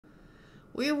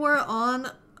We were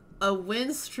on a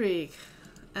win streak,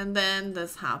 and then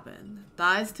this happened.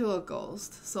 Dies to a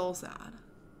ghost. So sad.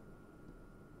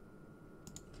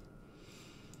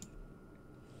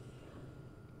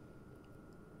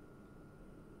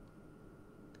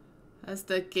 As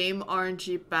the game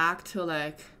RNG back to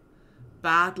like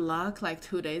bad luck like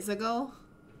 2 days ago.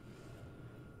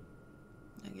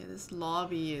 Okay, this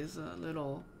lobby is a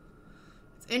little...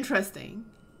 It's interesting.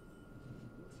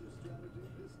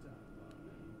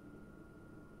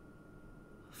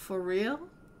 For real?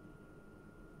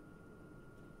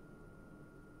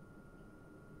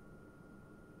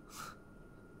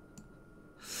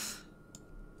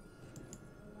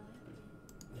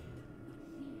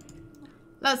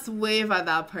 Let's wave at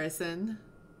that person.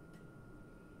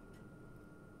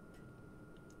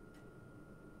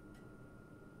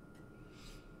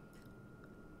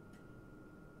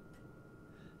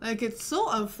 Like, it's so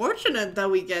unfortunate that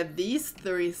we get these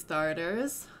 3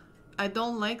 starters. I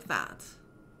don't like that.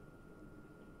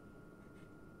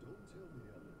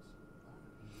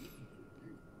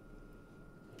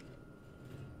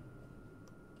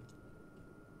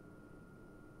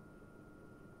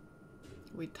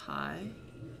 We tie.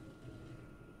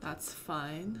 That's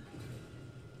fine.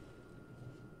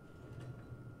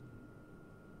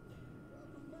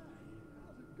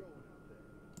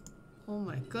 Oh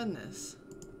my goodness.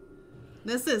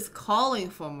 This is calling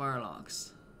for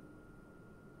murlocs.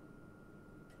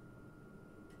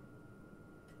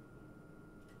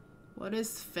 What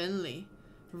is Finley?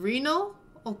 Reno?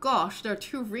 Oh gosh, there are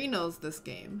 2 Renos this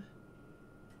game.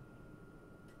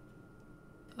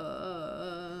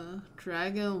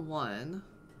 Dragon 1.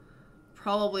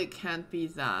 Probably can't be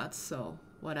that, so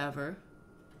whatever.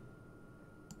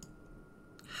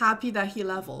 Happy that he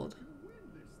leveled.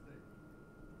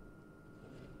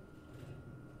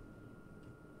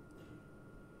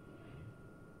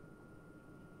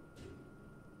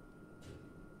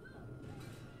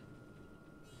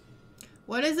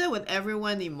 What is it with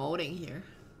everyone emoting here?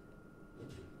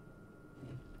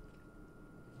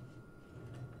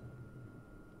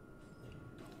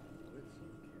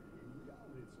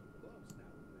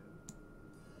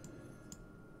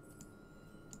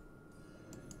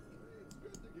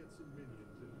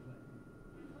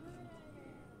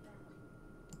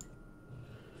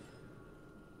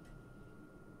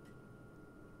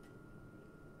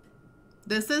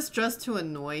 This is just to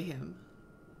annoy him.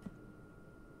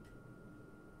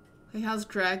 He has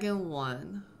Dragon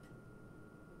 1.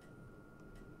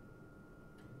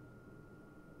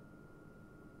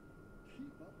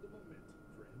 Keep up the momentum,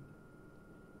 friend.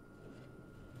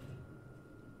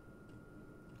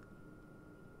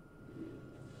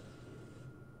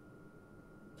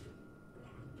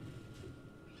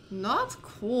 Not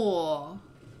cool.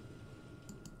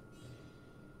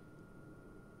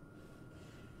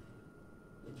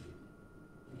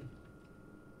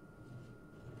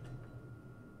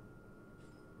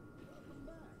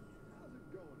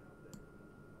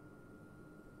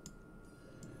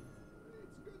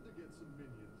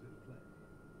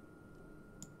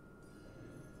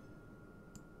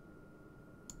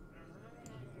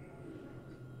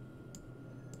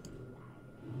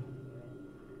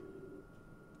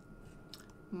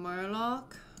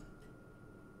 Murloc.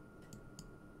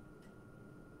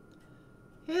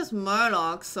 Here's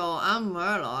Murloc, so I'm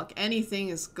Murloc. Anything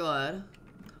is good.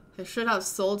 He should have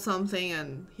sold something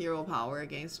and hero power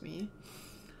against me.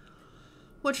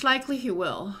 Which likely he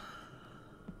will.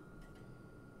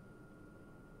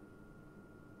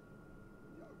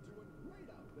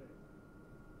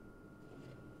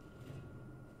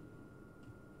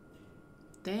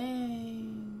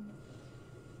 Dang.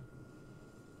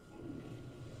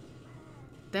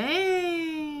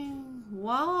 Dang.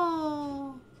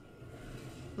 Wow.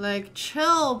 Like,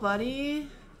 chill, buddy.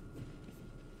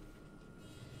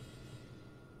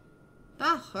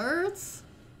 That hurts.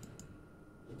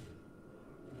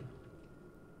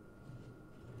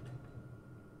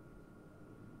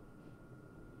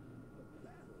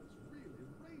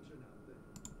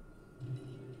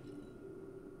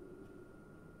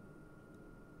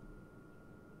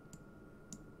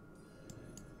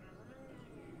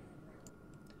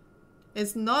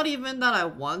 It's not even that I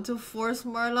want to force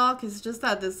Murloc, it's just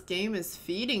that this game is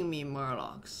feeding me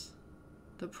Murlocs.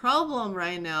 The problem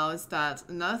right now is that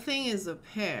nothing is a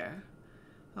pair.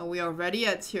 And we are already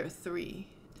at tier 3.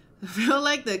 I feel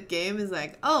like the game is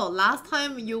like, oh, last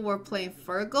time you were playing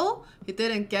Flurgl, you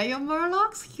didn't get your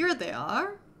Murlocs? Here they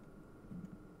are. I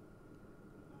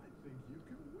think you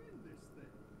can win this thing.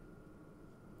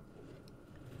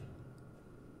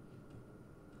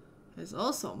 There's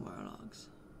also Murlocs.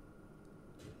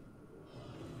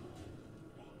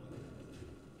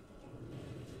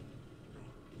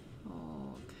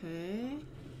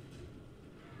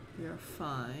 We're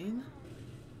fine.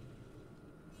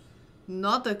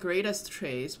 Not the greatest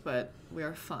trades, but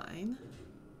we're fine.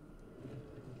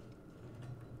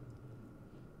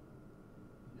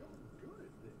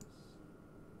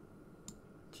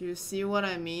 Do you see what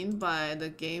I mean by the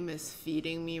game is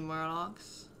feeding me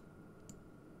murlocs?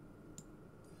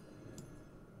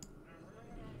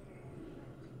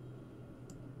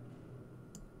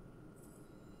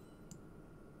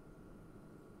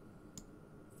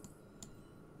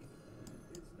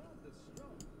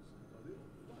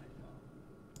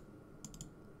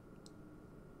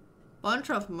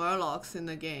 Bunch of murlocs in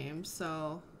the game,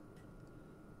 so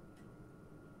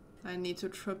I need to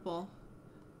triple.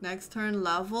 Next turn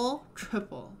level,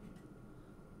 triple.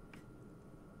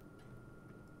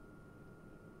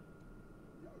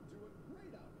 You're doing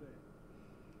great out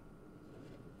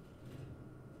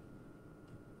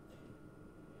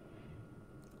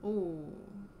there. Ooh.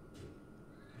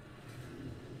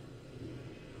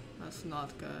 That's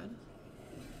not good.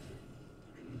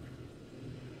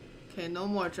 Okay, no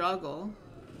more juggle.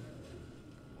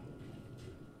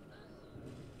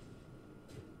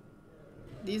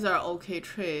 These are okay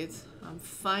trades. I'm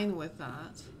fine with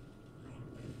that.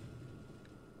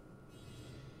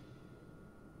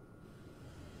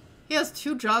 He has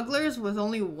 2 jugglers with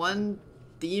only 1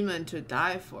 demon to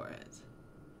die for it.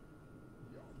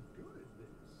 You're good at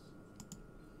this.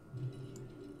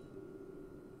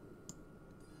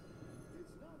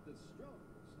 It's not the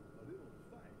strongest, but it'll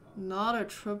fight hard. Not a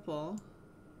triple.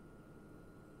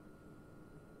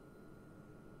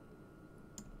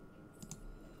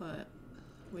 But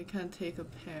we can take a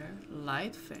pair.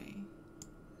 Light Fang.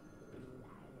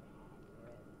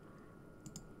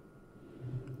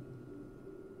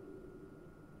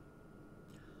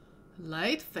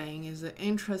 Light Fang is an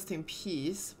interesting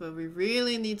piece, but we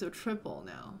really need to triple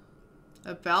now.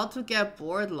 About to get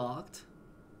board locked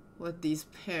with these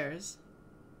pairs.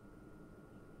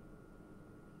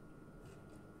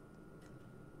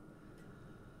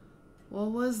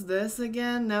 What was this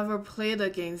again? Never played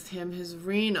against him. His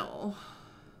Reno.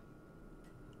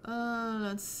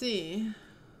 Let's see.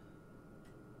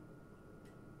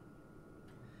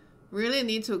 Really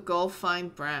need to go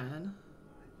find Brann.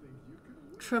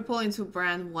 Triple into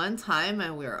Brann 1 time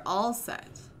and we're all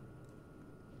set.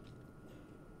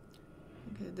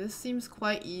 Okay, this seems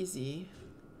quite easy.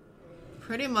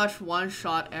 Pretty much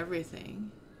one-shot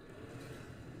everything.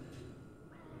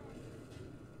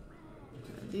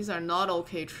 These are not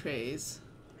okay trades,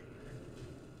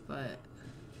 but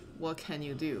what can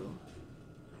you do?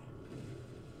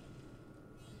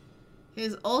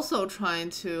 He's also trying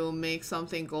to make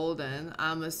something golden.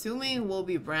 I'm assuming it will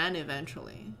be Brann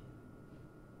eventually.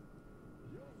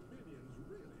 Your minions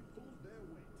really pulled their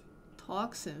weight.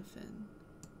 Toxin Fin.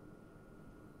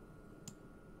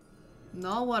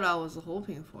 Not what I was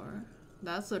hoping for.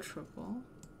 That's a triple.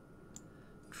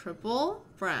 Triple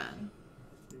Brann.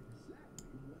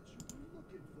 Exactly what you were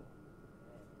looking for.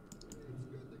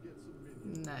 It's good to get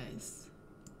some minions. Nice.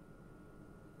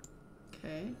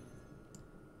 Okay.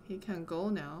 He can go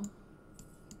now.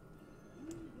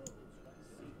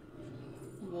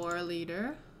 War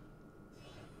Leader.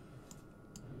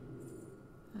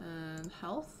 And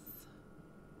health.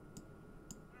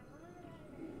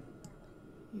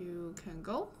 You can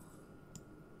go.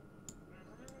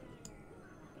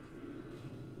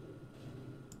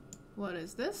 What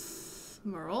is this?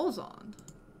 Morozond.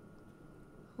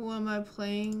 Who am I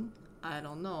playing? I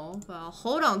don't know, but I'll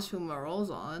hold on to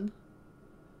Morozond.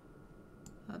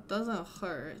 That doesn't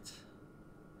hurt.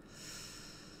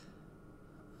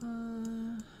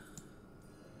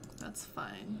 That's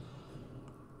fine.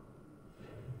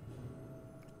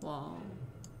 Wow.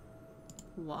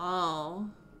 Wow.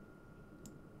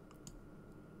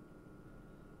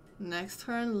 Next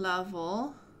turn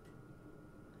level.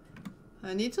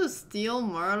 I need to steal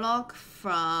Murloc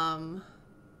from...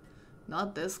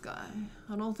 Not this guy.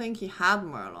 I don't think he had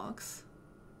Murlocs.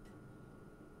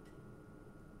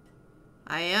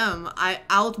 I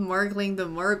out-murgling the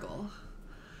Murgle.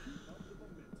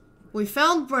 We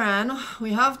found Brann.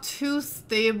 We have 2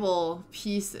 stable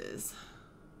pieces.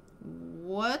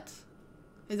 What?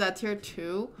 Is that tier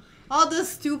 2? Oh, this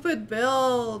stupid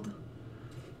build!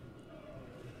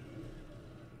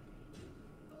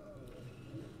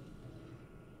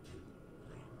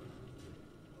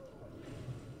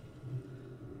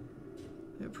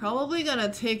 They're probably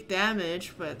gonna take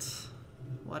damage, but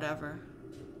whatever.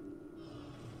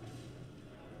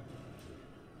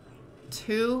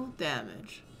 2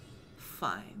 damage.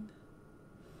 Fine.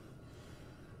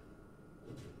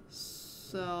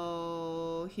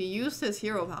 So he used his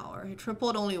hero power. He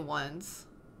tripled only once.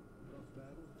 Rough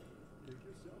battle. Pick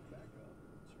yourself back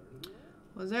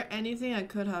Was there anything I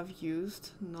could have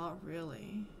used? Not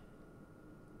really.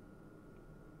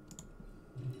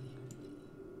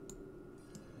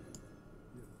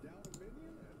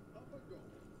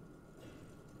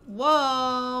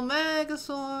 Whoa,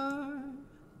 Megasaur!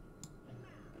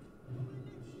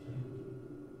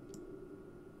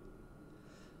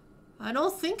 I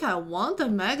don't think I want the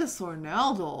Megasaur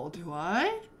now though, do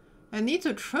I? I need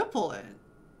to triple it.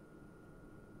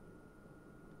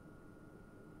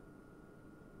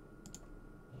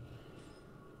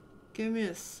 Give me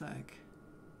a sec.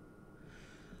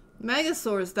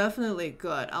 Megasaur is definitely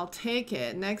good. I'll take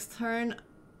it. Next turn.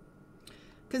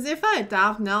 Because if I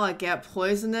adapt now, I get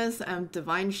Poisonous and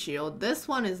Divine Shield. This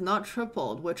one is not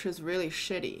tripled, which is really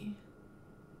shitty.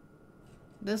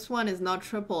 This one is not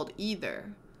tripled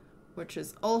either, which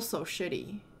is also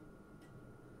shitty.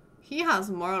 He has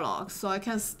Murlocs, so I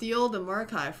can steal the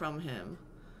Murkai from him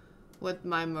with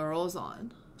my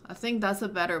Morozon. I think that's a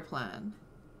better plan.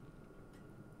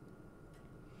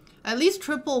 At least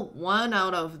triple one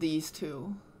out of these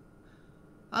two.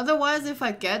 Otherwise, if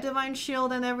I get Divine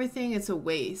Shield and everything, it's a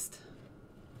waste.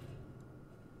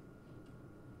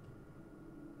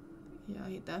 Yeah,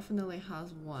 he definitely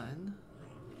has one.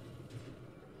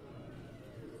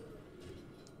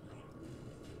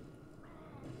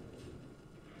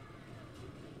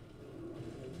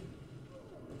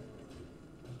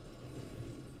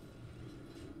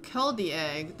 Kill the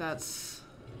egg, that's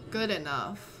good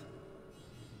enough.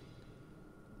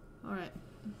 Alright.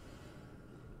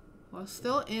 We're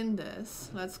still in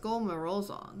this. Let's go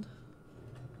Morozon.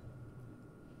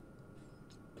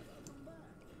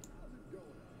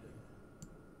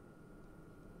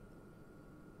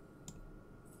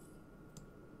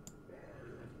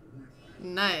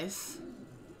 Nice.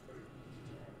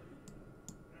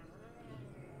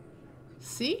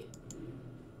 See?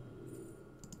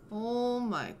 Oh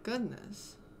my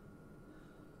goodness.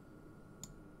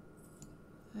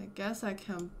 I guess I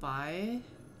can buy.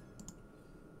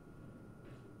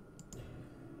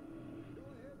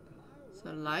 It's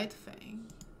a Light Fang.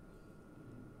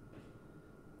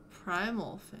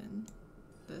 Primal Fin.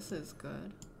 This is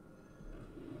good.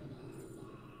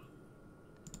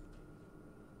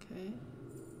 Okay.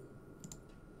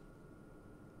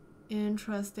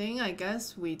 Interesting. I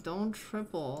guess we don't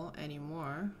triple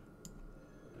anymore.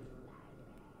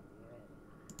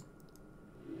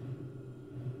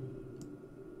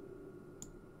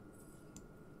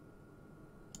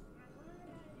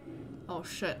 Oh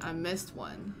shit, I missed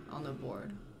one on the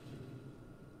board.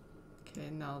 Okay,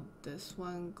 now this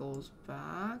one goes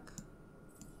back.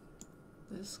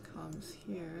 This comes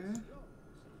here.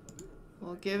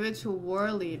 We'll give it to War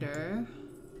Leader.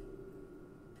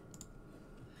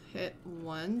 Hit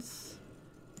once.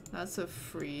 That's a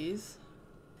freeze.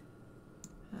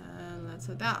 And let's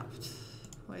adapt.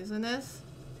 Poisonous.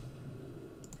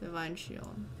 Divine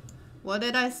Shield. What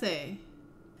did I say?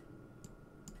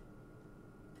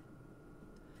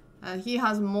 And he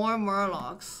has more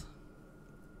Murlocs.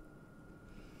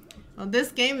 Well,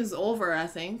 this game is over, I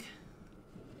think.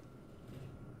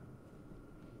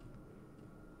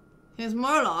 He has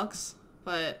Murlocs,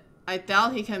 but I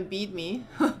doubt he can beat me.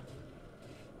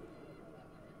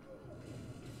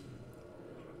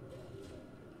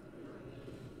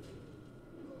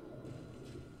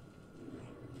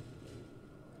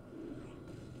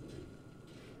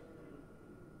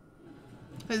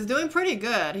 He's doing pretty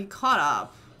good. He caught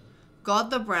up.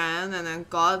 Got the Brann and then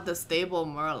got the stable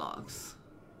Murlocs.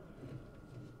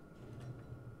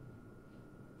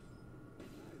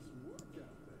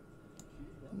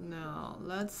 Now,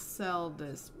 let's sell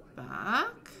this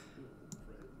back.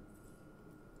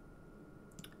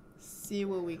 See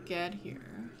what we get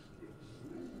here.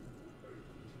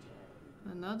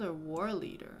 Another War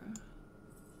Leader.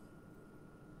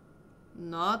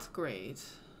 Not great.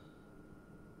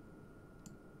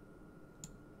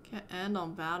 Can't end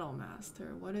on Battle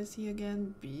Master. What is he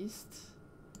again? Beast?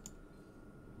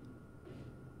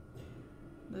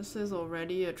 This is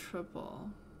already a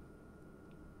triple.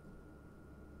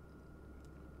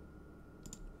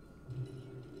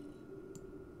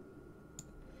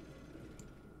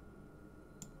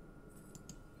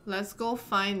 Let's go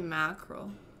find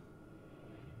macro.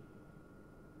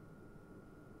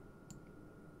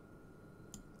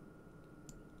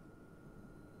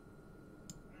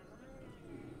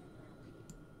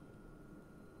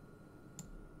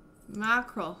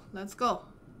 Macro, let's go.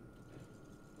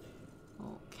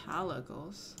 Oh,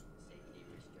 Caligos.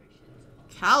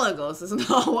 Caligos is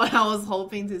not what I was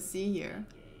hoping to see here.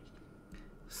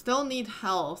 Still need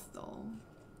health though.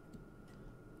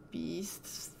 Beast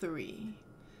 3.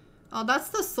 Oh, that's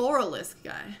the Sorolisk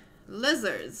guy.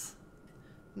 Lizards.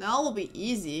 Now will be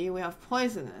easy. We have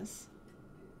poisonous.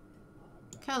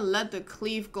 Can't let the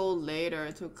cleave go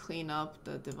later to clean up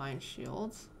the divine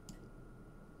shields.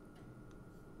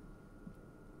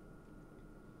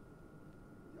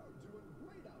 You're doing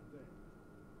great out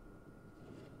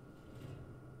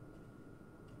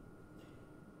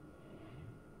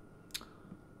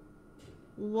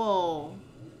there. Whoa.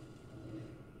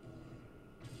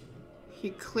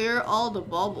 He cleared all the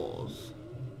bubbles.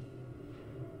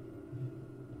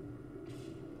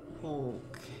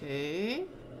 Okay.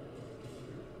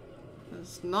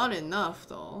 That's not enough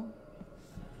though.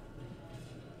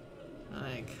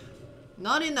 Like,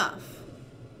 not enough.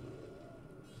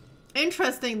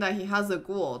 Interesting that he has a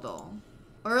ghoul though.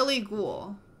 Early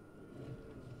ghoul.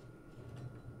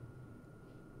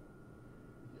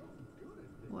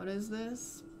 What is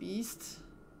this? Beast.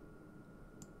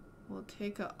 We'll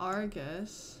take a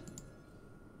Argus.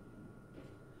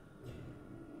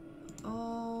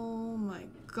 Oh my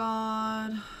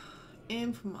god.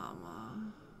 Imp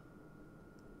Mama.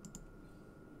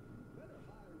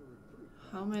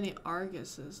 How many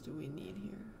Arguses do we need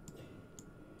here?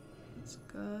 That's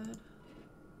good.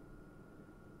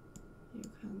 You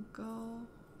can go.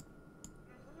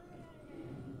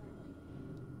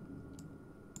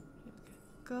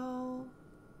 You can go.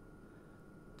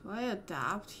 Do I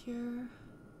adapt here?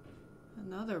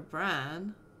 Another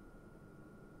Brann.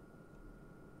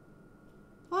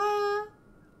 What?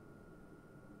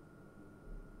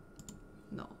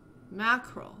 No.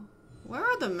 Macro. Where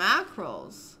are the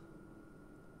macros?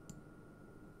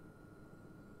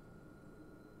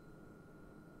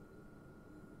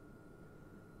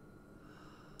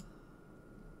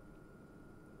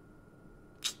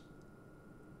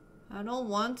 I don't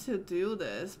want to do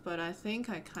this, but I think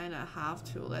I kind of have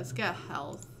to. Let's get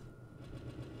health.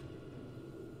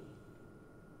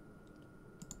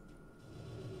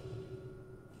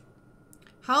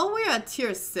 How are we at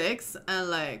tier 6 and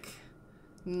like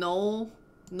no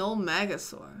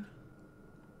Megasaur?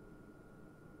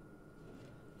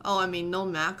 Oh, I mean no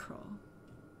macro.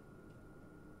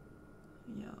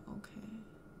 Yeah, okay.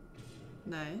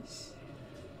 Nice.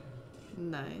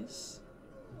 Nice.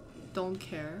 Don't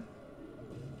care.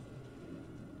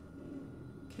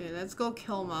 Okay, let's go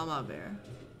kill Mama Bear.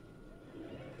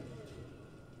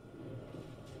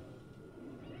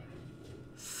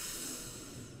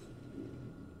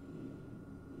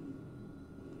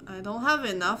 I don't have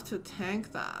enough to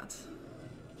tank that.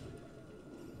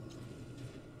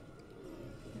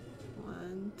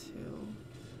 1, 2.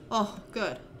 Oh,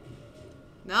 good.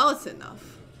 Now it's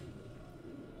enough.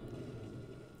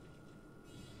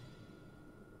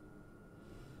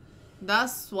 That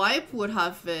swipe would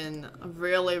have been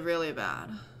really, really bad.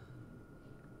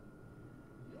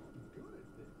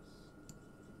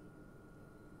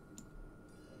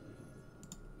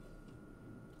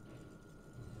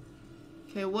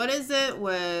 Okay, what is it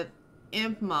with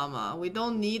Imp Mama? We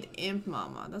don't need Imp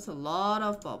Mama. That's a lot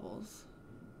of bubbles.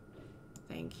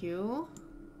 Thank you.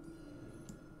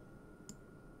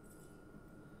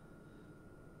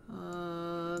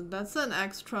 That's an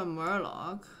extra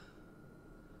murloc.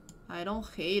 I don't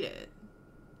hate it.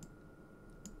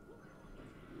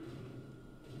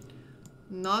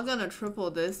 Not gonna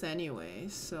triple this anyway,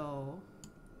 so...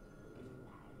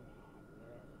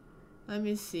 Let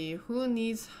me see, who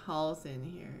needs health in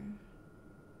here?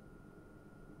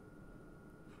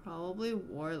 Probably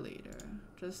War Leader,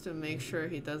 just to make sure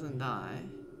he doesn't die.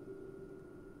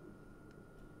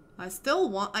 I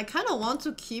kind of want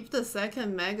to keep the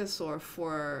second Megasaur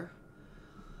for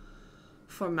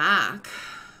Mac.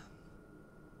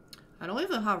 I don't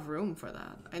even have room for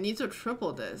that. I need to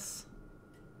triple this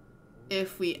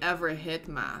if we ever hit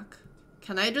Mac.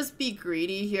 Can I just be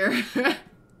greedy here?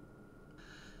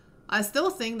 I still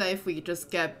think that if we just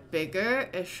get bigger,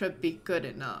 it should be good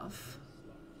enough.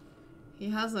 He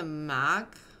has a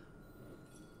Mac.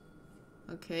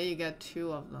 Okay, you get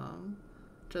 2 of them.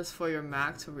 Just for your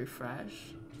Mac to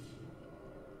refresh.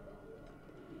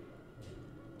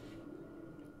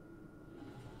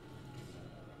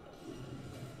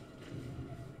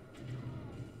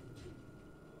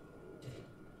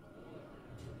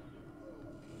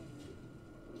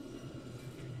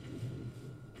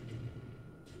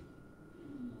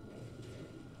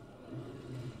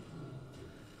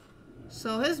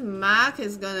 So his Mac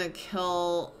is gonna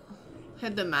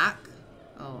hit the Mac?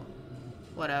 Oh,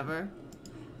 whatever.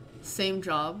 Same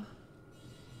job.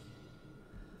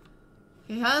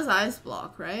 He has Ice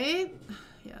Block, right?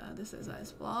 Yeah, this is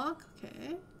Ice Block,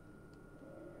 okay.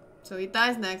 So he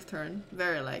dies next turn,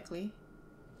 very likely.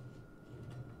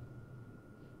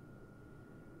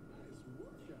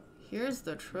 Here's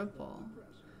the triple.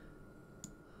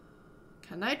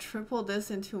 Can I triple this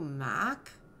into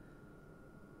Mac?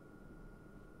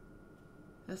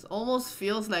 This almost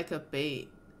feels like a bait.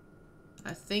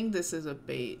 I think this is a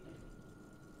bait.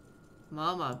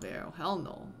 Mama bear, hell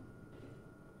no.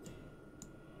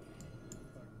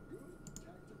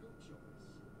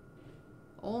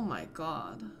 Oh my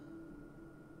god.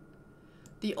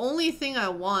 The only thing I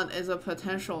want is a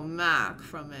potential Mac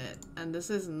from it, and this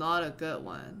is not a good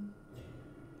one.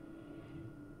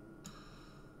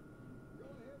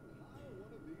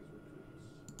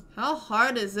 How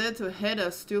hard is it to hit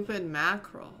a stupid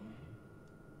macro?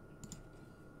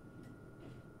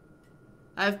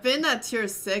 I've been at tier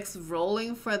 6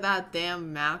 rolling for that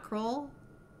damn macro.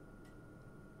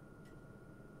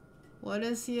 What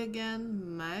is he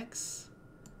again? Max?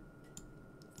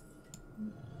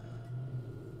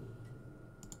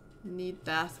 Need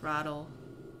Death Rattle.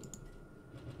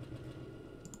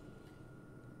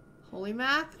 Holy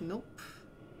Mac? Nope.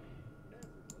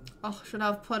 Oh, should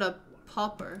have put a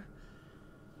popper.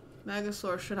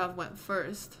 Megasaur should have went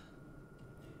first.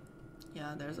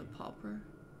 Yeah, there's a popper.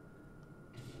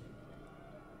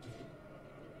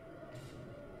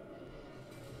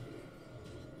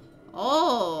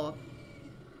 Oh!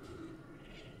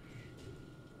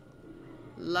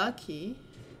 Lucky.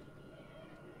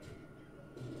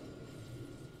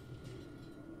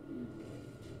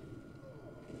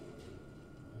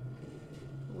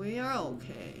 We are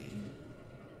okay.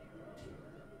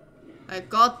 I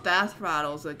got death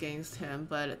rattles against him,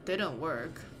 but it didn't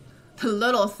work. The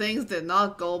little things did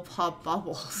not go pop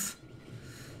bubbles.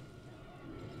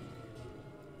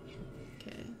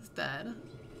 Okay, it's dead.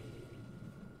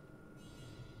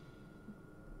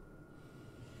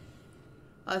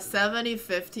 A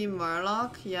 70-50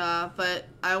 Murloc? Yeah, but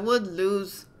I would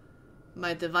lose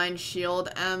my Divine Shield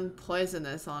and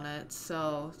Poisonous on it,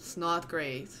 so it's not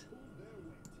great.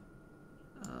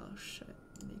 Oh shit,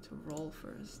 I need to roll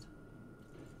first.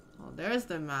 Oh, there's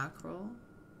the macro.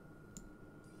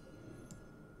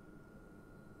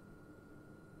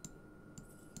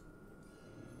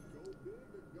 Go big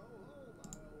or go home,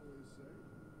 I always say.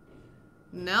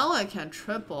 Now I can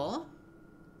triple.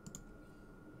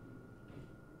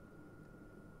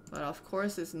 But of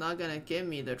course it's not gonna give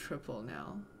me the triple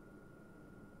now.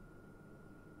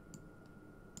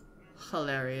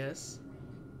 Hilarious.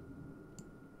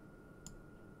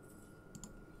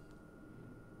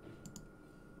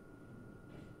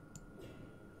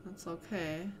 That's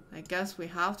okay. I guess we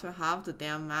have to have the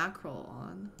damn macro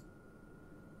on.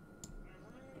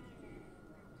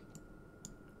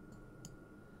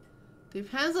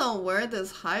 Depends on where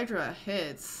this Hydra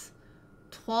hits.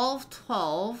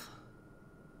 12-12.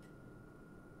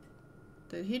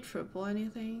 Did he triple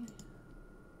anything?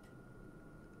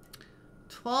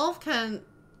 12 can't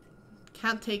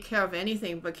take care of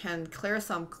anything but can clear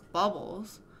some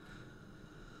bubbles.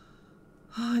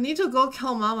 I need to go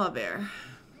kill Mama Bear.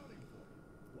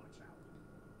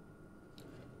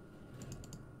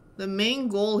 The main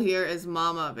goal here is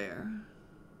Mama Bear.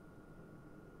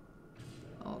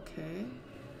 Okay.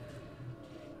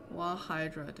 One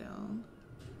Hydra down.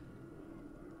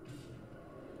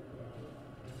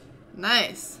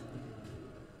 Nice.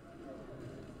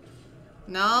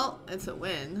 Now it's a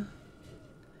win.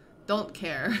 Don't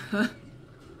care.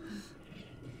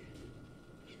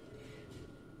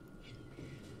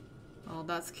 Oh,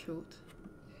 that's cute.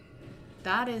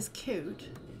 That is cute.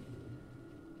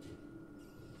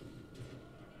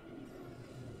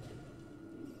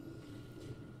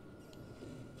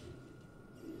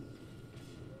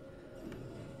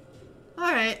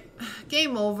 Alright,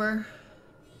 game over.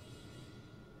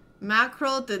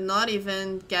 Macro did not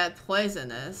even get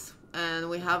poisonous, and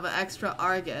we have an extra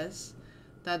Argus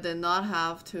that did not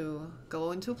have to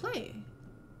go into play.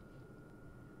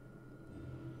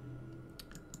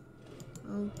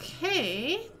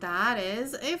 Okay, that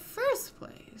is a first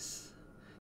place.